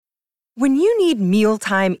When you need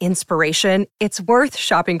mealtime inspiration, it's worth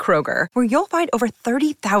shopping Kroger, where you'll find over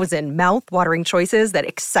 30,000 mouth-watering choices that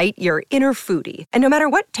excite your inner foodie. And no matter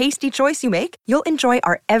what tasty choice you make, you'll enjoy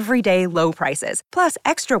our everyday low prices, plus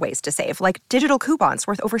extra ways to save, like digital coupons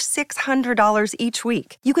worth over $600 each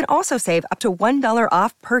week. You can also save up to $1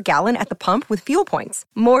 off per gallon at the pump with fuel points.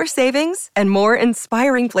 More savings and more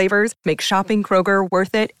inspiring flavors make shopping Kroger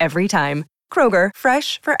worth it every time. Kroger,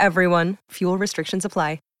 fresh for everyone. Fuel restrictions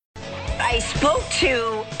apply. I spoke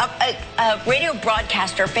to a radio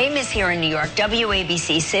broadcaster famous here in New York,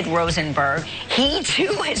 WABC, Sid Rosenberg. He,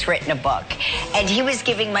 too, has written a book, and he was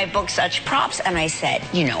giving my book such props, and I said,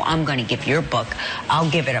 I'm going to give your book, I'll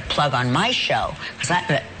give it a plug on my show,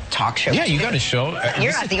 because talk show. Yeah, you got a show.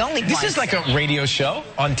 You're not the only one. This is like a radio show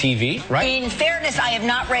on TV, right? In fairness, I have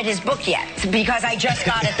not read his book yet because I just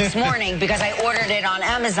got it this morning because I ordered it on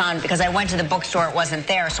Amazon because I went to the bookstore, it wasn't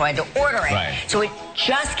there, so I had to order it. Right. So it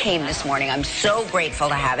just came this morning. I'm so grateful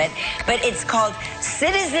to have it. But it's called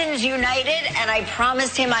Citizens United, and I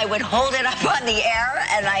promised him I would hold it up on the air,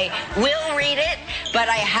 and I will read it, but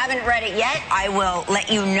I haven't read it yet. I will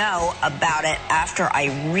let you know about it after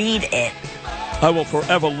I read it. I will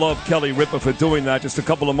forever love Kelly Ripa for doing that. Just a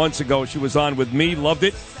couple of months ago, she was on with me, loved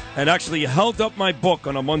it, and actually held up my book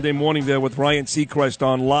on a Monday morning there with Ryan Seacrest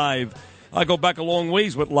on Live. I go back a long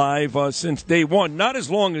ways with Live since day one. Not as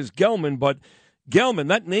long as Gelman, but Gelman,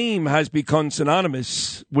 that name has become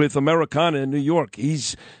synonymous with Americana in New York.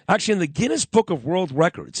 He's actually in the Guinness Book of World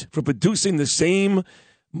Records for producing the same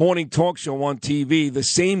morning talk show on TV, the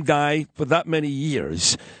same guy for that many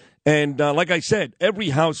years. And like I said, every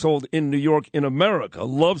household in New York, in America,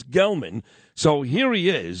 loves Gelman. So here he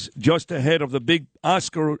is, just ahead of the big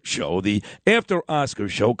Oscar show, the After Oscar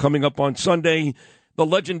show coming up on Sunday. The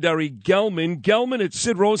legendary Gelman. Gelman, it's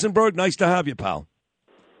Sid Rosenberg. Nice to have you, pal.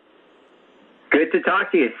 Good to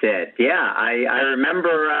talk to you, Sid. Yeah, I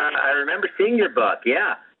remember seeing your book.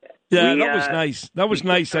 Yeah. Yeah, that was nice. That was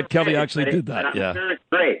nice that Kelly actually did that. Yeah, sure it's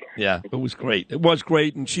great. Yeah, it was great. It was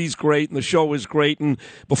great, and she's great, and the show is great. And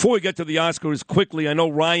before we get to the Oscars, quickly, I know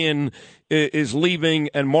Ryan is leaving,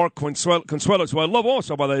 and Mark Consuelo, who I love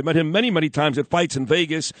also, by the way. I met him many, many times at fights in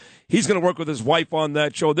Vegas. He's going to work with his wife on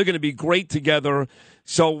that show. They're going to be great together.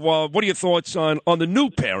 So what are your thoughts on the new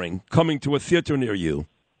pairing coming to a theater near you?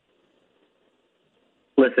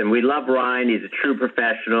 Listen, we love Ryan. He's a true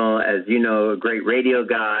professional, as you know, a great radio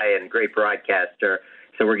guy and great broadcaster.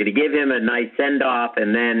 So we're going to give him a nice send-off,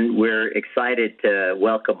 and then we're excited to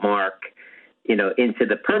welcome Mark, into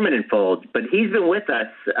the permanent fold. But he's been with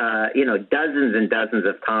us, dozens and dozens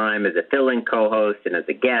of times as a fill-in co-host and as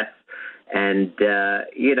a guest. And,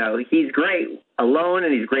 he's great alone,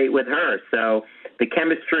 and he's great with her. So the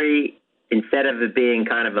chemistry, instead of it being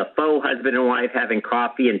kind of a faux husband and wife having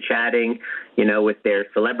coffee and chatting, with their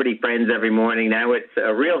celebrity friends every morning, now it's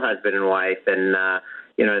a real husband and wife, and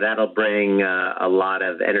that'll bring a lot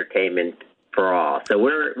of entertainment for all. So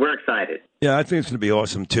we're excited. Yeah, I think it's going to be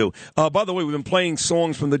awesome too. By the way, we've been playing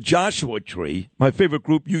songs from the Joshua Tree, my favorite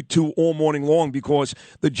group, U2, all morning long, because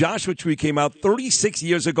the Joshua Tree came out 36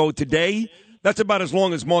 years ago today. That's about as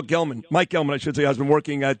long as Mike Gelman, I should say, has been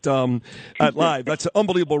working at Live. That's an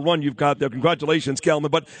unbelievable run you've got there. Congratulations,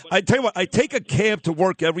 Gelman. But I tell you what, I take a cab to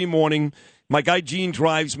work every morning. My guy Gene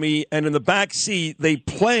drives me, and in the back seat, they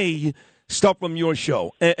play stuff from your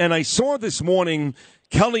show. And I saw this morning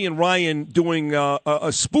Kelly and Ryan doing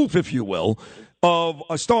a spoof, if you will, of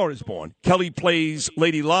A Star Is Born. Kelly plays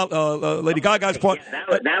Lady Gaga's part.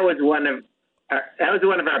 That was one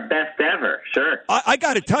of our best ever, sure. I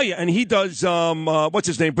got to tell you, and he does, what's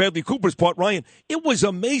his name, Bradley Cooper's part, Ryan. It was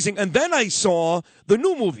amazing. And then I saw the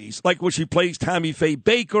new movies, like where she plays Tammy Faye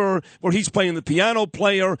Baker, where he's playing the piano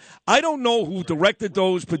player. I don't know who directed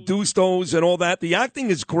those, produced those, and all that. The acting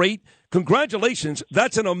is great. Congratulations.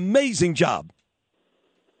 That's an amazing job.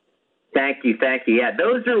 Thank you. Yeah,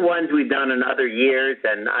 those are ones we've done in other years,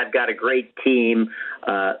 and I've got a great team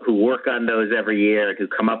who work on those every year, who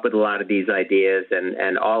come up with a lot of these ideas,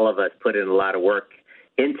 and all of us put in a lot of work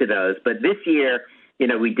into those. But this year,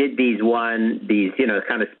 we did these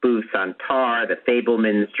kind of spoofs on Tar, The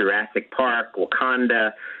Fabelmans, Jurassic Park,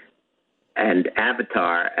 Wakanda, and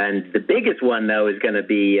Avatar. And the biggest one, though, is going to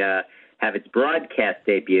be have its broadcast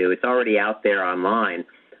debut. It's already out there online.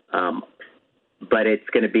 But it's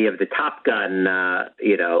going to be of the Top Gun, of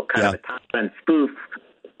a Top Gun spoof,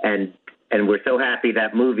 and we're so happy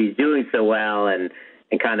that movie's doing so well and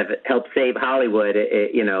kind of help save Hollywood,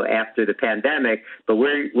 after the pandemic. But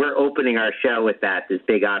we're opening our show with that. This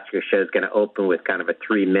big Oscar show is going to open with kind of a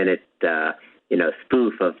 3-minute,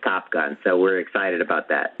 spoof of Top Gun. So we're excited about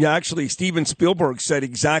that. Yeah, actually, Steven Spielberg said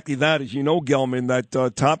exactly that. As you know, Gelman, that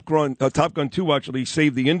Top Gun 2 actually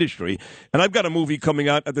saved the industry. And I've got a movie coming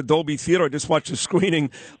out at the Dolby Theater. I just watched a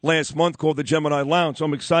screening last month called The Gemini Lounge, so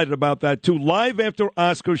I'm excited about that, too. Live After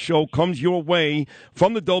Oscar show comes your way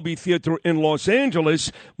from the Dolby Theater in Los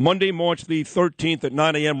Angeles, Monday, March the 13th at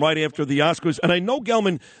 9 a.m., right after the Oscars. And I know,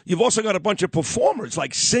 Gelman, you've also got a bunch of performers,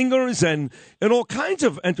 like singers and all kinds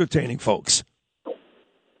of entertaining folks.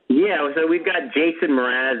 Yeah, so we've got Jason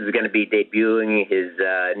Mraz is going to be debuting his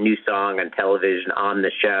new song on television on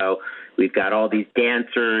the show. We've got all these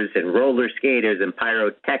dancers and roller skaters and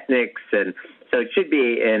pyrotechnics, and so it should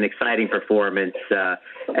be an exciting performance.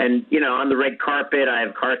 And, on the red carpet, I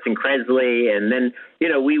have Carson Kressley, and then,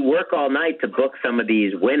 we work all night to book some of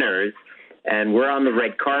these winners, and we're on the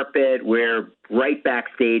red carpet. We're right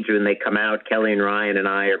backstage when they come out. Kelly and Ryan and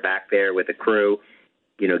I are back there with the crew,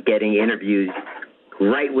 getting interviews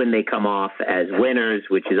right when they come off as winners,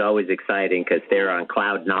 which is always exciting because they're on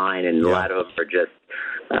cloud nine, and a lot of them are just,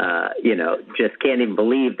 just can't even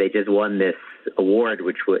believe they just won this award,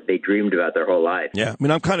 which they dreamed about their whole life. Yeah,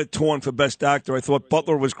 I'm kind of torn for Best Actor. I thought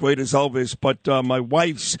Butler was great as Elvis, but my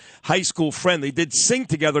wife's high school friend, they did sing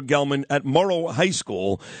together, Gelman, at Morrow High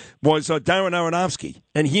School, was Darren Aronofsky,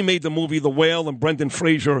 and he made the movie The Whale, and Brendan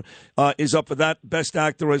Fraser is up for that Best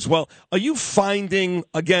Actor as well. Are you finding,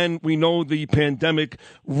 again, we know the pandemic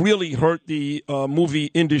really hurt the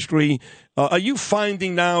movie industry. Are you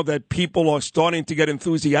finding now that people are starting to get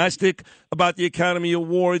enthusiastic about the Academy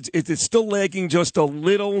Awards? Is it still lagging just a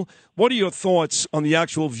little? What are your thoughts on the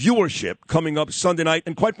actual viewership coming up Sunday night,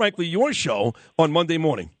 and quite frankly, your show on Monday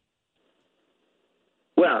morning?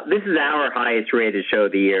 Well, this is our highest-rated show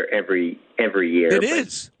of the year every year. It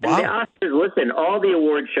is. Wow. And the Oscars, listen, all the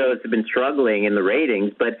award shows have been struggling in the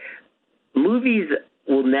ratings, but movies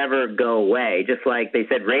will never go away. Just like they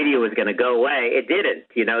said radio was going to go away, it didn't.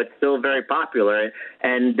 It's still very popular,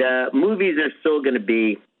 and movies are still going to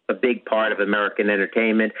be a big part of American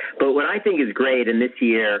entertainment. But what I think is great, and this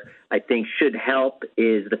year I think should help,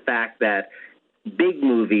 is the fact that big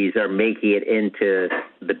movies are making it into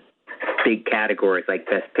the big categories like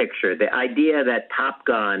Best Picture. The idea that Top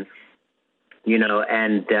Gun,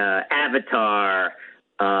 and Avatar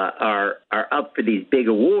are up for these big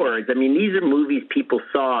awards. I mean, these are movies people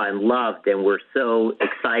saw and loved and were so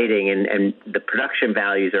exciting, and the production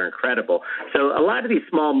values are incredible. So a lot of these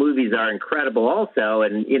small movies are incredible also,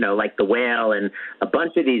 and, like The Whale and a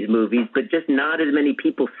bunch of these movies, but just not as many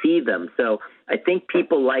people see them. So I think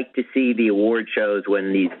people like to see the award shows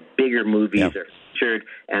when these bigger movies are featured,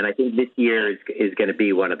 and I think this year is going to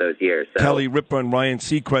be one of those years. So. Kelly Ripa and Ryan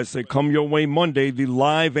Seacrest, they come your way Monday, the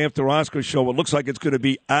Live After Oscar show. It looks like it's going to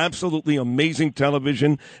be absolutely amazing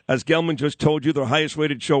television. As Gelman just told you, their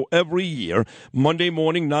highest-rated show every year, Monday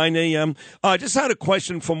morning, 9 a.m. I just had a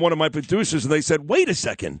question from one of my producers, and they said, wait a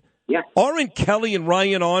second. Yeah. Aren't Kelly and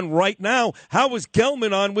Ryan on right now? How is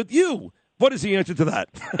Gelman on with you? What is the answer to that?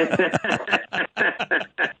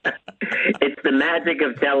 It's the magic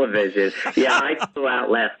of television. Yeah, I flew out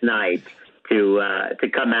last night to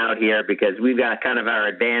come out here because we've got kind of our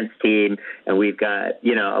advanced team, and we've got,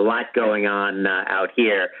 a lot going on out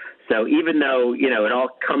here. So even though, it all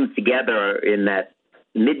comes together in that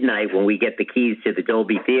midnight when we get the keys to the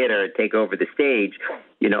Dolby Theater and take over the stage,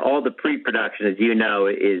 all the pre-production, as you know,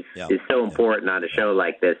 is so important on a show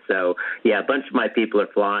like this. So, a bunch of my people are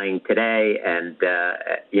flying today, and,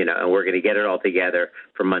 and we're going to get it all together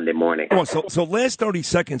for Monday morning. Oh, so last 30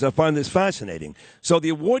 seconds, I find this fascinating. So the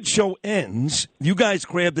award show ends. You guys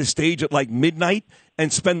grab the stage at like midnight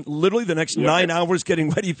and spend literally the next 9 hours getting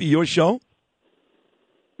ready for your show?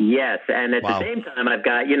 Yes, and at the same time, I've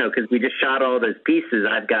got, because we just shot all those pieces,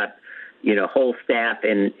 I've got, whole staff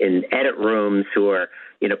in edit rooms who are,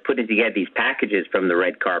 putting together these packages from the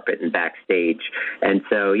red carpet and backstage. And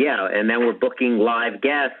so, and then we're booking live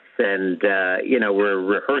guests, and, we're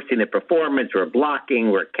rehearsing the performance, we're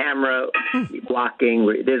blocking, we're camera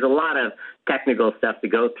blocking. There's a lot of technical stuff to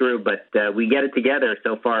go through, but we get it together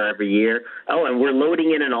so far every year. Oh, and we're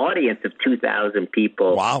loading in an audience of 2,000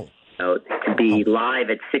 people. Wow. To be live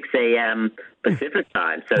at 6 a.m. Pacific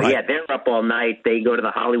time. So, they're up all night. They go to the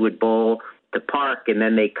Hollywood Bowl to park, and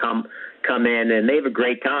then they come in, and they have a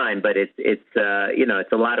great time. But it's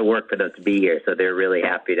a lot of work for them to be here. So they're really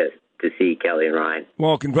happy to see Kelly and Ryan.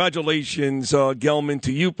 Well, congratulations, Gelman,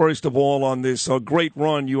 to you, first of all, on this great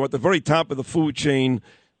run. You are at the very top of the food chain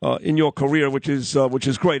in your career, which is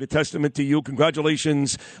great. A testament to you.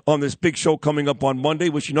 Congratulations on this big show coming up on Monday.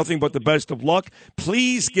 Wish you nothing but the best of luck.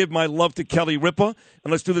 Please give my love to Kelly Ripa, and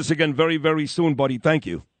let's do this again very, very soon, buddy. Thank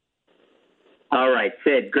you. All right,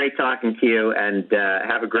 Sid, great talking to you, and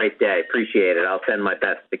have a great day. Appreciate it. I'll send my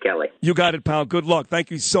best to Kelly. You got it, pal. Good luck. Thank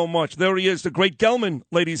you so much. There he is, the great Gelman,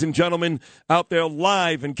 ladies and gentlemen, out there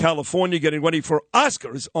live in California getting ready for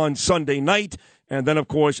Oscars on Sunday night. And then, of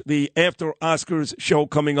course, the After Oscars show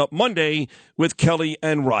coming up Monday with Kelly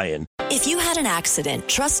and Ryan. If you had an accident,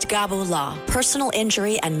 trust Gabo Law, personal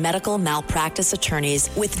injury and medical malpractice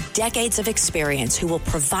attorneys with decades of experience who will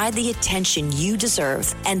provide the attention you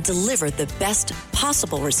deserve and deliver the best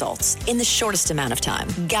possible results in the shortest amount of time.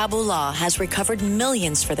 Gabo Law has recovered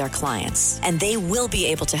millions for their clients, and they will be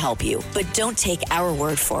able to help you. But don't take our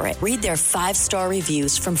word for it. Read their 5-star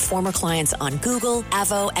reviews from former clients on Google,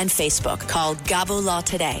 Avo, and Facebook. Call Gabo Law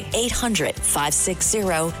today,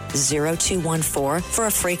 800-560-0214 for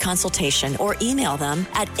a free consultation, or email them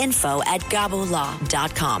at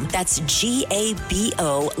info@gabolaw.com. That's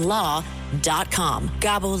GABO law.com.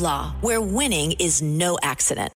 Gabo Law, where winning is no accident.